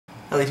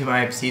Hello YouTube,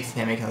 I'm today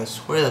I'm making another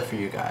tutorial for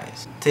you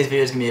guys. Today's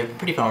video is going to be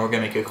pretty fun. We're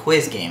going to make a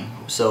quiz game.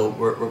 So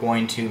we're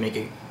going to make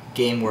a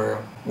game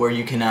where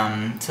you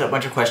can set up a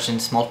bunch of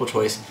questions, multiple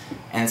choice,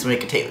 and somebody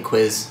can take the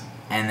quiz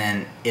and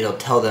then it'll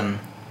tell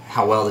them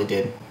how well they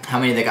did, how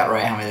many they got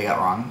right, how many they got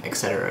wrong,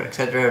 etc,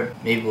 etc.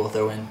 Maybe we'll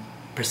throw in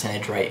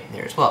percentage right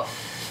there as well.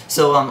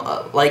 So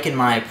like in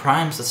my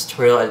primes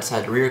tutorial, I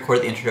decided to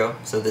re-record the intro,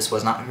 so this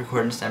was not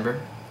recorded in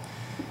December.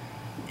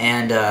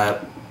 And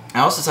I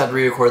also decided to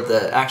re-record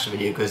the actual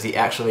video because the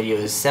actual video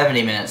is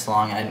 70 minutes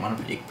long and I didn't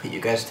want to put you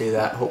guys through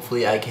that.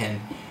 Hopefully I can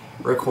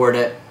record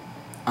it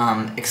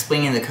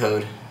explaining the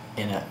code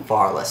in a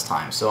far less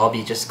time. So I'll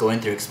be just going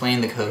through explaining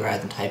the code rather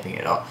than typing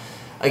it out.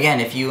 Again,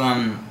 if you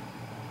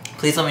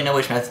please let me know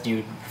which method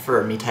you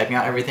prefer, me typing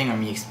out everything or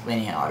me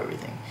explaining out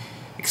everything.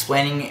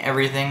 Explaining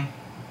everything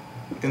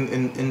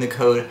in the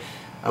code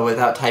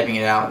without typing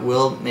it out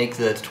will make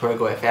the tutorial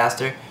go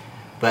faster,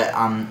 but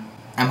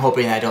I'm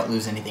hoping that I don't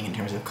lose anything in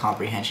terms of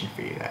comprehension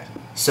for you guys.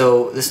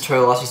 So this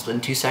tutorial will also be split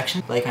in two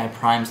sections, like my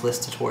primes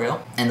list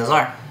tutorial, and those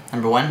are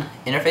number 1,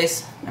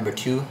 interface, number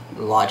 2,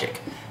 logic.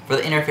 For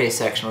the interface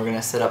section, we're going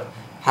to set up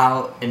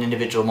how an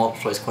individual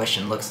multiple choice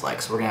question looks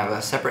like. So we're going to have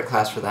a separate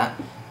class for that,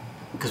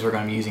 because we're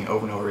going to be using it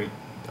over and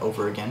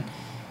over again,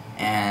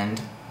 and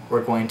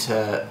we're going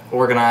to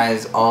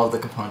organize all of the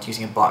components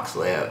using a box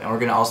layout, and we're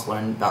going to also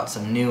learn about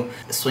some new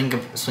swing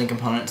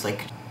components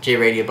like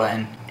JRadio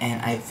button,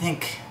 and I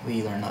think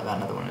we learned about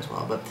another one as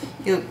well, but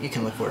you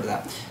can look forward to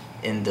that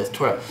in the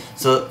tutorial.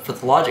 So for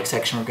the logic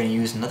section, we're going to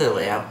use another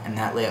layout, and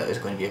that layout is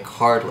going to be a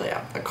card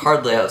layout. A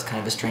card layout is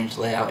kind of a strange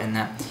layout in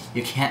that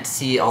you can't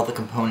see all the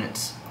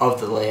components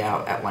of the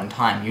layout at one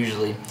time.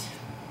 Usually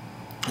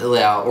the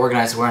layout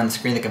organizes where on the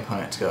screen the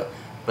components go,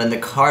 but in the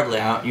card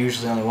layout,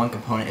 usually only one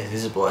component is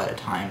visible at a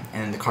time,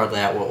 and the card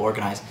layout will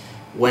organize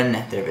when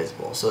they're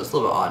visible. So it's a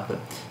little bit odd,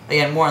 but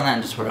again, more on that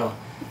in the tutorial.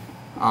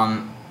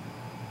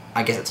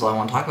 I guess that's all I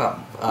want to talk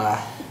about.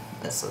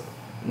 That's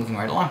moving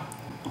right along.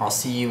 I'll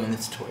see you in the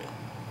tutorial.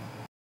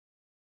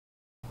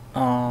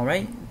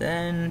 Alright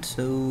then,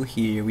 so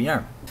here we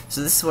are. So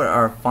this is what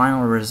our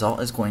final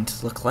result is going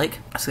to look like.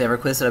 So we have our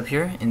quiz set up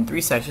here in 3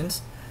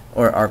 sections,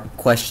 or our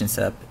question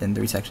set up in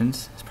 3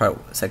 sections. It's part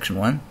of section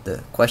 1,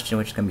 the question,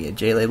 which is going to be a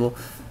J label,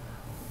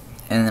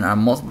 and then our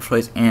multiple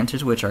choice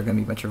answers, which are going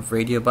to be a bunch of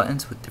radio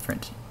buttons with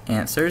different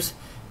answers,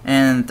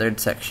 and the 3rd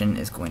section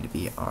is going to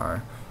be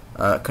our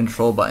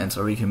control buttons,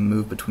 or we can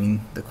move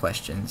between the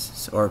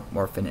questions,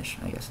 or finish,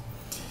 I guess.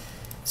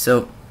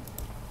 So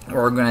we're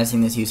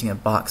organizing this using a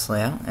box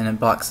layout, and a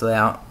box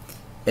layout,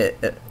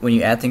 when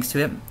you add things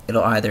to it,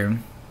 it'll either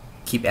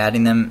keep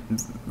adding them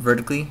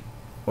vertically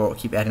or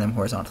keep adding them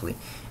horizontally.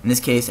 In this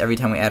case, every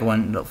time we add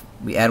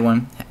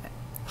one,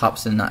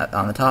 hops in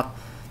on the top,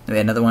 then we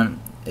add another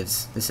one,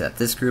 it's at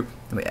this group,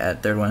 then we add a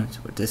 3rd one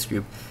with this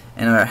group,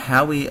 and no matter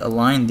how we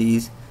align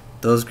these,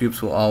 those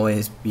groups will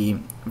always be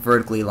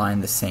vertically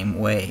aligned the same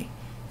way.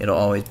 It'll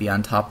always be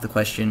on top of the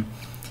question,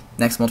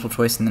 next multiple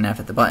choice, and then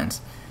after the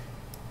buttons.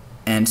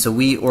 And so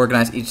we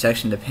organize each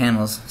section into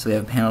panels. So we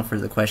have a panel for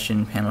the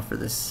question, panel for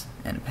this,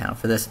 and a panel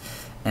for this,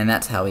 and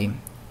that's how we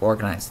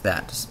organize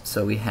that.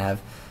 So we have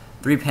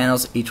 3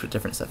 panels, each with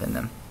different stuff in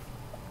them.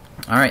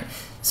 Alright,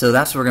 so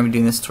that's what we're going to be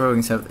doing this tutorial.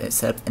 We're going to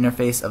set up the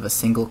interface of a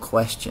single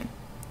question.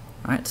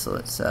 Alright, so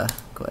let's go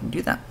ahead and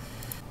do that.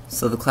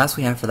 So the class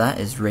we have for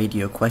that is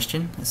radio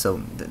question.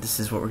 So this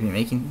is what we're going to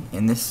be making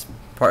in this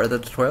part of the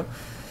tutorial.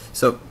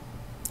 So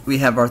we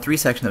have our 3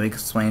 sections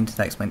that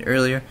I explained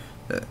earlier: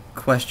 the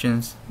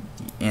questions,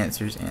 the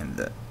answers, and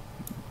the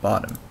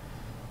bottom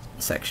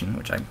section,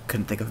 which I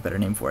couldn't think of a better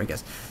name for, I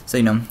guess. So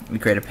we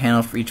create a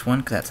panel for each one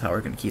because that's how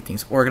we're going to keep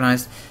things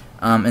organized.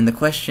 And the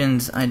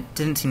questions, I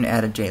didn't seem to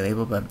add a J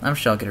label, but I'm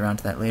sure I'll get around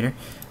to that later.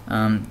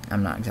 I'm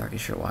not exactly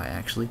sure why,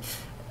 actually.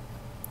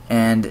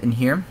 And in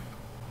here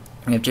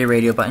we have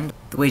JRadio button.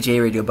 The way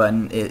JRadio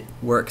button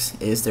works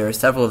is there are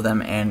several of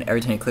them, and every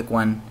time you click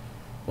one,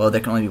 well,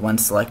 there can only be one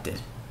selected.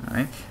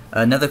 Alright.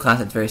 Another class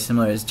that's very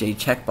similar is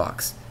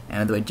JCheckbox,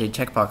 and the way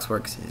JCheckbox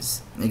works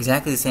is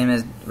exactly the same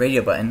as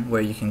radio button,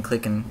 where you can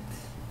click and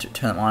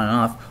turn them on and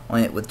off.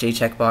 Only with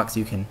JCheckbox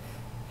you can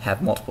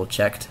have multiple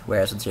checked,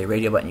 whereas with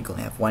JRadio button you can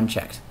only have one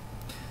checked.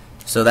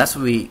 So that's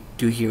what we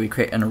do here. We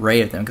create an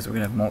array of them because we're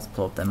going to have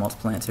multiple of them,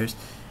 multiple answers,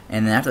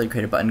 and then after we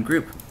create a button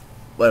group.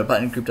 What a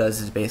button group does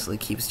is basically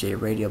keeps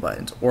JRadio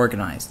buttons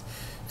organized,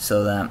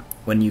 so that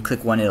when you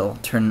click one, it'll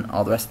turn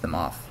all the rest of them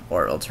off,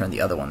 or it'll turn the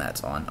other one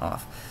that's on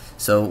off.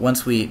 So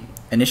once we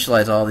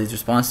initialize all these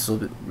responses,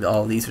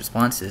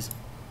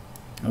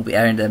 we'll be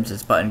adding them to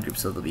this button group,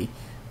 so they'll be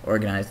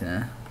organized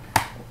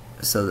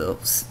so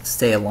they'll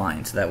stay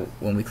aligned, so that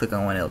when we click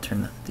on one, it'll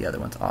turn the other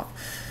ones off.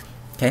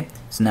 Okay,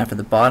 so now for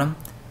the bottom,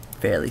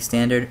 fairly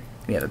standard.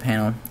 We have a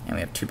panel and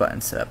we have 2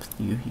 buttons set up.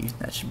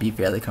 That should be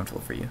fairly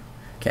comfortable for you.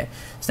 Okay,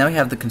 so now we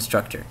have the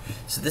constructor.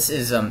 So this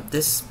is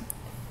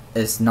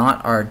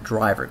not our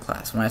driver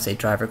class. When I say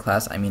driver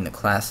class, I mean the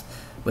class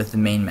with the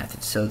main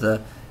method. So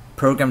the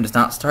program does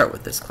not start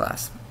with this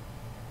class.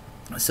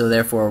 So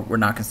therefore, we're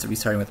not going to be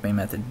starting with the main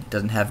method. It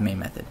doesn't have a main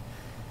method.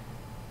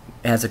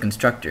 it has a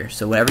constructor.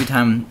 So every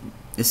time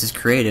this is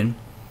created,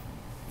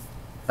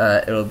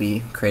 it'll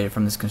be created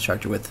from this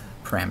constructor with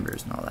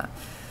parameters and all that,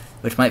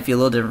 which might feel a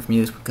little different from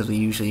you because we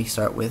usually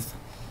start with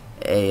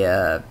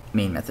a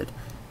main method.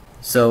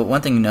 So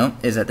one thing to note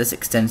is that this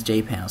extends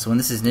JPanel. So when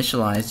this is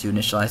initialized, you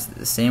initialize it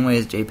the same way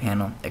as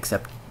JPanel,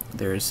 except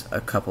there's a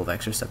couple of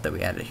extra stuff that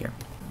we added here.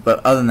 But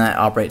other than that, it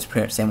operates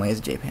pretty much the same way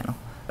as JPanel.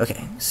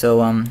 Okay,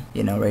 so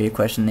radio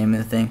question, name of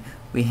the thing.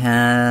 We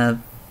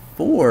have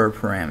 4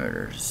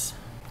 parameters.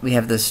 We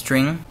have the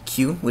string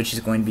Q, which is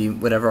going to be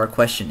whatever our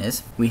question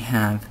is. We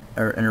have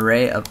an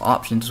array of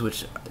options,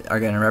 which are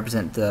going to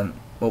represent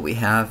what we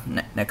have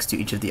next to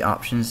each of the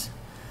options.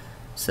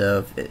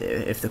 So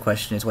if the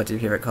question is what's your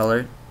favorite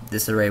color,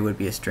 this array would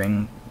be a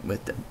string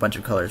with a bunch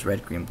of colors,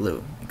 red, green,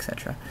 blue,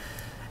 etc.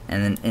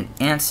 And then an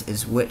ans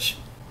is which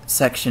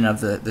section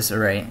of this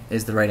array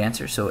is the right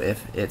answer. So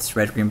if it's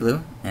red, green,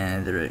 blue,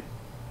 and the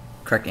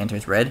correct answer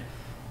is red,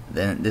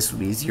 then this would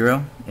be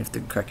 0. If the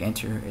correct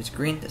answer is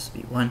green, this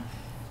would be 1.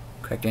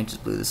 Correct answer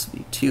is blue, this would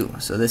be 2.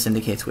 So this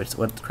indicates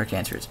what the correct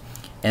answer is.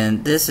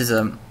 And this is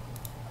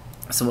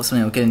something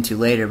we'll get into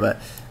later, but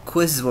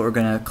quiz is what we're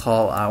going to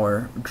call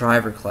our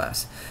driver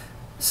class.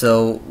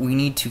 So we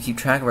need to keep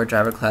track of our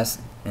driver class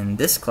in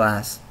this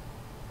class,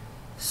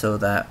 so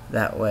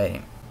that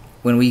way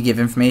when we give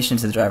information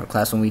to the driver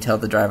class, when we tell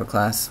the driver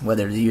class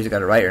whether the user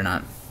got it right or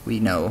not, we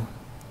know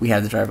we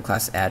have the driver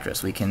class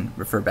address. We can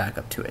refer back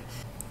up to it.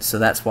 So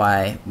that's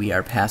why we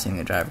are passing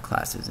the driver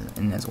classes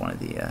in as one of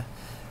the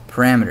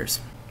parameters.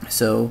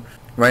 So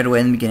right away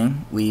in the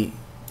beginning, we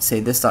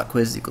say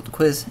this.quiz is equal to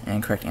quiz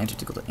and correct answer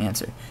is equal to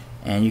answer.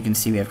 And you can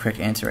see we have correct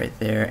answer right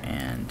there,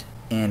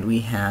 and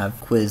we have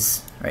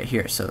quiz right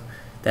here. So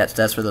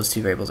that's where those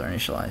 2 variables are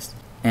initialized.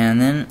 And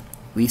then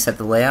we set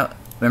the layout.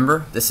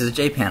 Remember, this is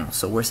a JPanel,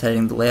 so we're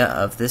setting the layout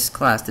of this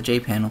class, the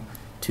JPanel,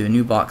 to a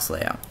new box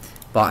layout.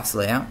 Box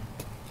layout,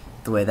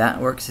 the way that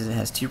works is it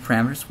has 2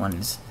 parameters. One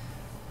is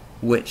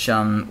which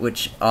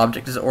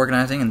object is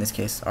organizing, in this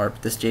case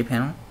this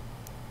JPanel.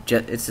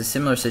 It's a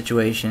similar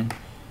situation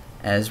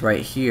as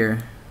right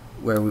here,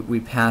 where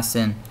we pass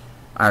in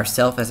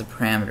ourself as a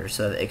parameter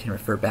so that it can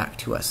refer back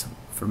to us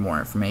for more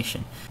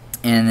information.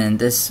 And then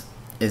this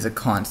is a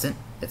constant,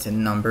 it's a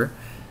number,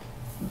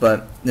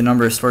 but the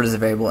number is stored as a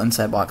variable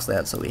inside box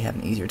layout, so we have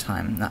an easier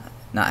time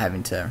not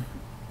having to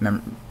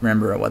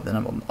remember what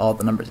all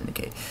the numbers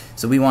indicate.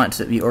 So we want it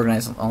to be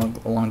organized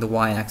along the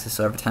y-axis,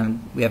 so every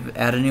time we have to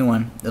add a new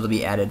one, it'll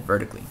be added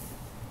vertically.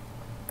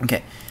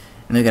 Okay,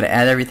 and we've got to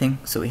add everything,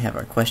 so we have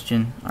our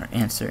question, our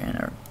answer, and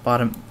our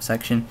bottom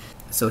section.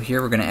 So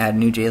here we're going to add a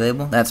new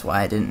JLabel. That's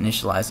why I didn't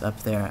initialize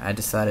up there. I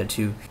decided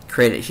to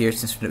create it here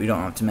since we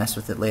don't have to mess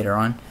with it later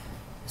on.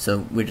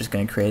 So we're just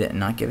going to create it and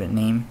not give it a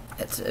name.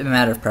 It's a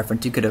matter of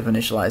preference. You could have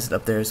initialized it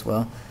up there as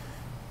well.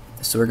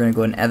 So we're going to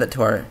go ahead and add that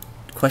to our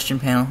question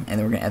panel, and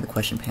then we're going to add the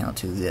question panel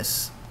to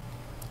this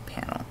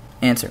panel.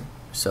 Answer.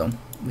 So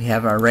we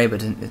have our array,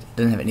 but it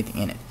doesn't have anything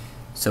in it.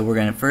 So we're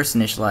going to first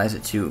initialize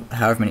it to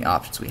however many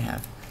options we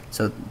have.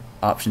 So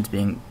options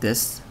being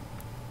this,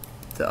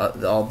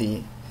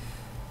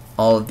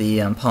 all of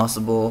the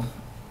possible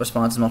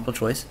responses, multiple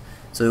choice.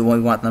 So we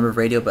want the number of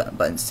radio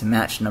buttons to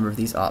match the number of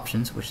these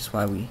options, which is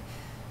why we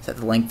set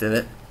the length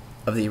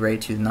of the array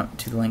to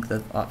the length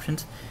of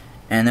options.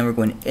 And then we're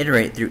going to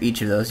iterate through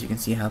each of those. You can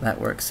see how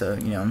that works. So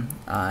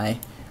I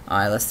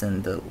less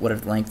than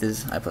whatever the length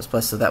is, I plus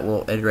plus. So that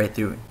will iterate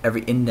through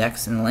every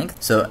index in the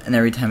length. So and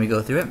every time we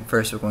go through it,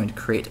 first we're going to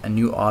create a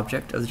new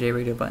object of the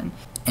JRadio button.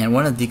 And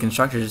one of the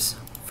constructors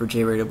for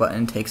JRadio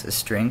button takes a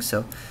string.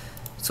 So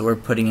we're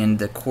putting in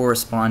the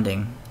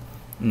corresponding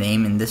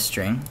name in this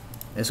string.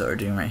 Is what we're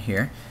doing right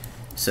here.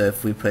 So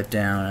if we put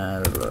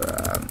down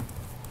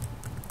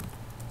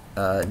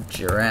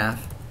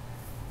giraffe,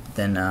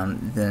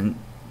 then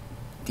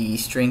the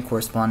string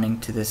corresponding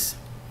to this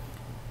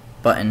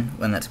button,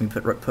 when that's going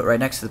to be put right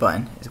next to the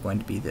button, is going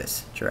to be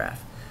this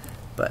giraffe.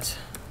 But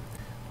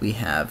we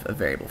have a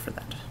variable for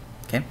that.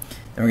 Okay.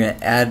 Then we're going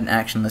to add an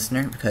action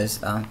listener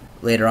because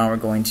later on we're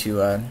going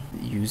to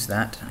use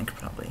that.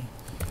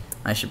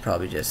 I should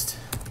probably just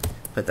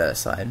put that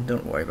aside.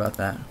 Don't worry about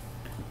that.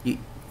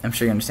 I'm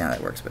sure you understand how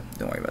that works, but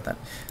don't worry about that.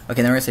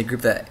 Okay, then we're going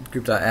to say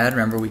group.add.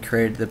 Remember, we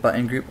created the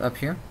button group up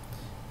here,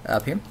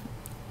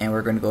 and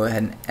we're going to go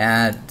ahead and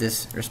add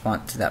this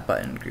response to that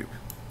button group.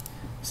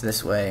 So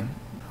this way,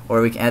 or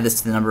we can add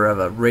this to the number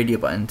of radio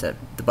buttons that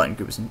the button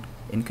group is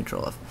in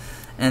control of.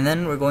 And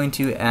then we're going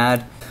to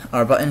add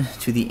our button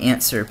to the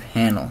answer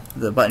panel.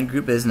 The button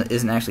group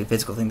isn't actually a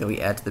physical thing that we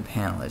add to the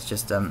panel. It's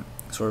just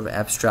sort of an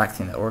abstract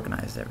thing that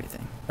organizes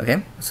everything.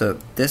 Okay, so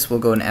this will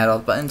go and add all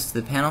the buttons to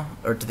the panel,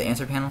 or to the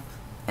answer panel.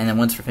 And then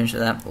once we're finished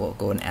with that, we'll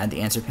go and add the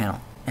answer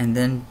panel. And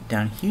then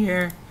down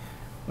here,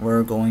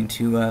 we're going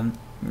to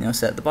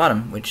set the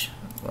bottom, which,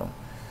 well,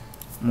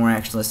 more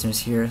action listeners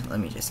here. Let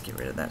me just get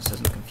rid of that so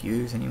it doesn't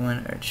confuse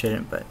anyone, or it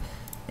shouldn't, but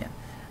yeah.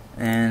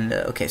 And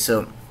okay,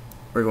 so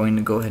we're going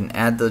to go ahead and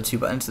add the 2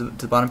 buttons to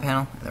the bottom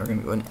panel, and then we're going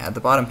to go ahead and add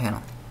the bottom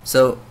panel.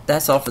 So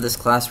that's all for this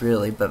class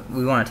really, but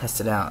we want to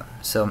test it out.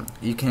 So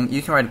you can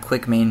write a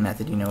quick main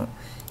method.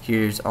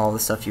 Here's all the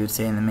stuff you would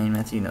say in the main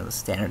method, you know, the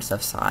standard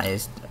stuff,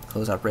 size,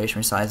 close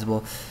operation,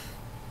 resizable,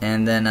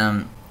 and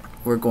then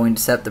we're going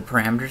to set the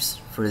parameters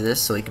for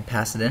this so we can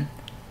pass it in.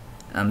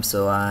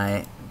 So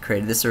I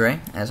created this array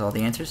as all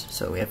the answers,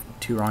 so we have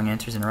 2 wrong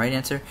answers and a right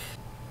answer,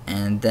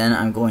 and then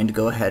I'm going to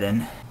go ahead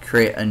and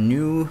create a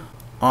new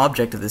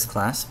object of this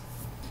class.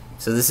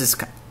 So this is,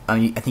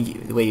 I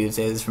think the way you would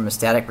say this from a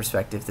static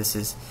perspective, this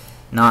is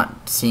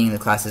not seeing the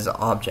class as an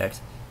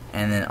object,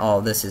 and then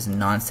all this is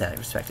non-static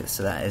perspective,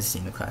 so that is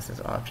seeing the class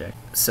as an object.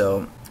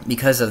 So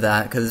because of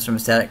that, because it's from a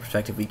static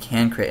perspective, we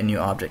can create a new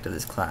object of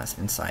this class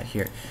inside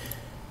here.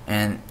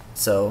 And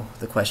so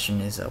the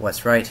question is,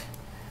 what's right?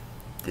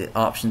 The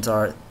options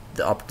are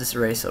the opposite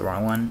array, so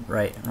wrong 1,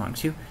 right, wrong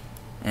 2,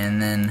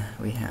 and then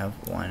we have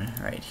 1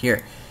 right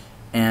here.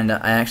 And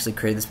I actually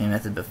created this main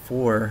method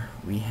before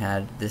we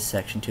had this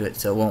section to it,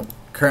 so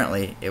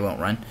currently it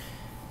won't run.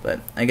 But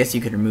I guess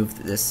you could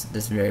remove this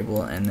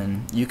variable and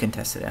then you can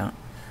test it out.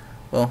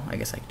 Well, I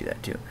guess I could do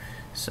that too.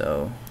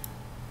 So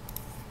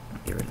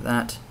get rid of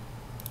that,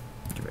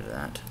 get rid of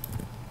that,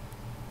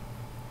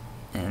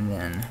 and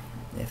then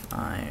if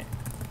I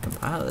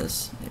compile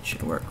this, it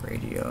should work.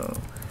 Radio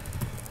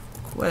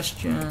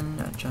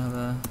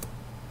question.java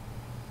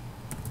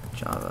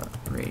Java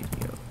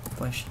radio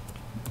question.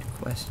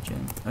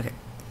 Okay.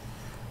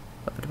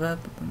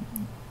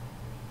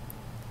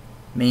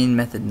 Main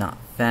method not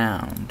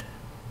found.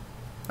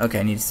 Okay,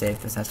 I need to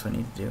save this. That's what I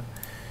need to do.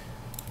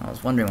 I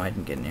was wondering why I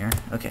didn't get an error.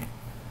 Okay.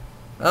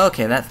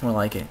 Okay, that's more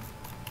like it.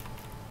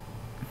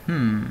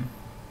 Main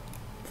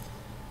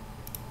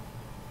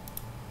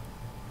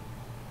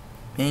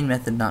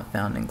method not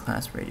found in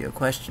class radio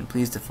question.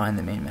 Please define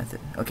the main method.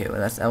 Okay, well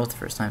that was the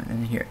first time.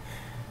 And then here.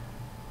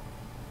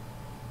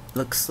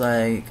 Looks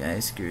like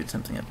I screwed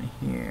something up in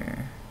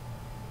here.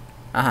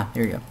 Aha,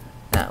 here we go.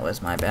 That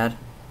was my bad.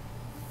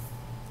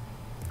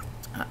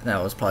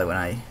 That was probably when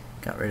I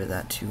got rid of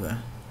that to, well,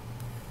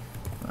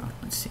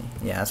 let's see.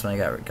 Yeah, that's when I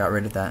got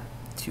rid of that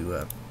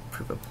to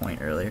prove a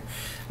point earlier.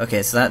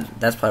 Okay, so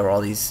that's probably where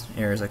all these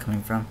errors are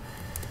coming from.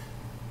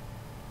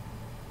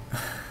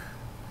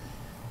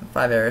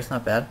 5 errors,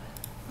 not bad.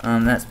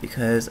 That's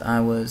because I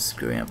was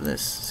screwing up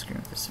this.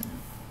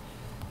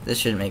 This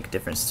shouldn't make a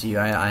difference to you.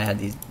 I had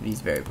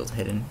these variables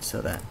hidden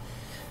so that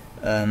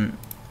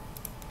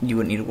you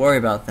wouldn't need to worry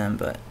about them,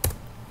 but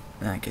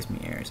that gives me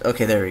errors.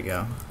 Okay, there we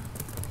go.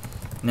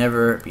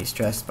 Never be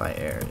stressed by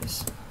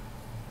errors.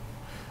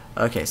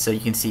 Okay, so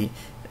you can see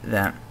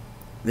that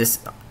this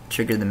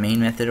triggered the main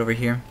method over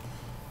here,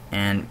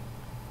 and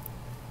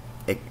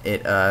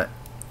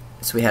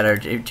so we had our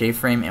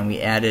JFrame and we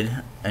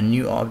added a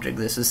new object.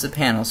 This is the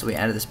panel, so we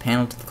added this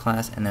panel to the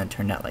class, and then it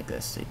turned out like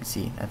this. So you can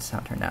see that's how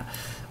it turned out,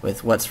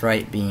 with what's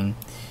right being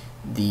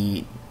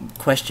the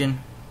question,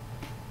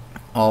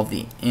 all of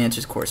the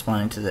answers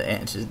corresponding to the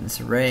answers in this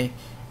array,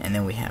 and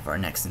then we have our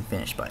next and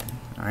finish button.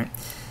 Alright,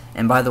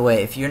 and by the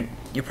way, if you're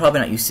probably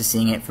not used to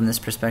seeing it from this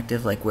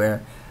perspective, like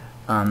where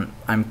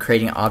I'm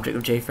creating an object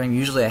of JFrame.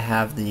 Usually I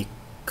have the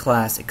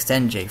class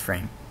extend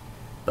JFrame,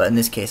 but in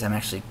this case I'm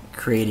actually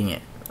creating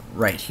it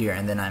right here,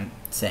 and then I'm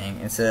saying,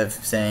 instead of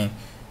saying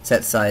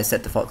set size,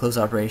 set default close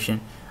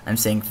operation, I'm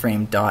saying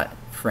frame dot,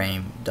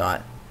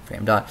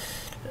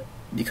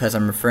 because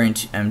I'm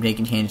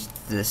making change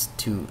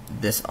to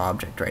this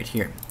object right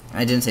here.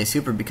 I didn't say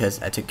super because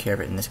I took care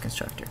of it in this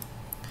constructor.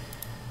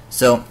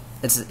 So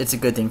it's a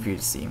good thing for you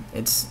to see.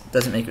 It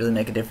doesn't really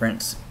make a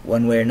difference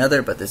one way or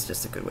another, but this is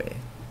just a good way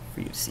for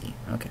you to see.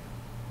 Okay.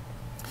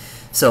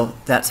 So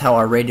that's how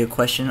our radio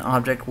question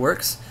object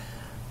works.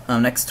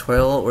 Next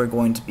tutorial we're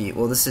going to be,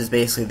 well, this is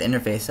basically the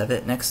interface of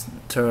it. Next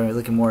tutorial we're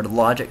looking more at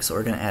logic, so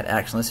we're going to add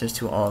action listers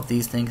to all of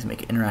these things,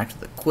 make it interact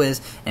with the quiz,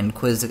 and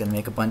quiz is going to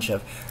make a bunch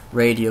of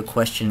radio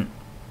question.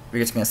 We're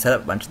just going to set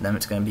up a bunch of them.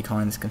 It's going to be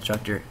calling this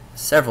constructor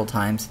several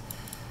times,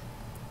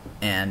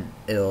 and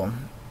it'll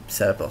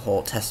set up a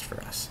whole test for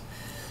us.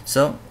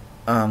 So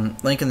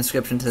link in the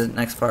description to the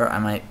next part. I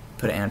might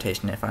put an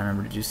annotation if I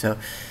remember to do so.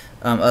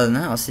 Other than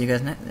that, I'll see you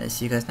guys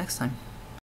next time.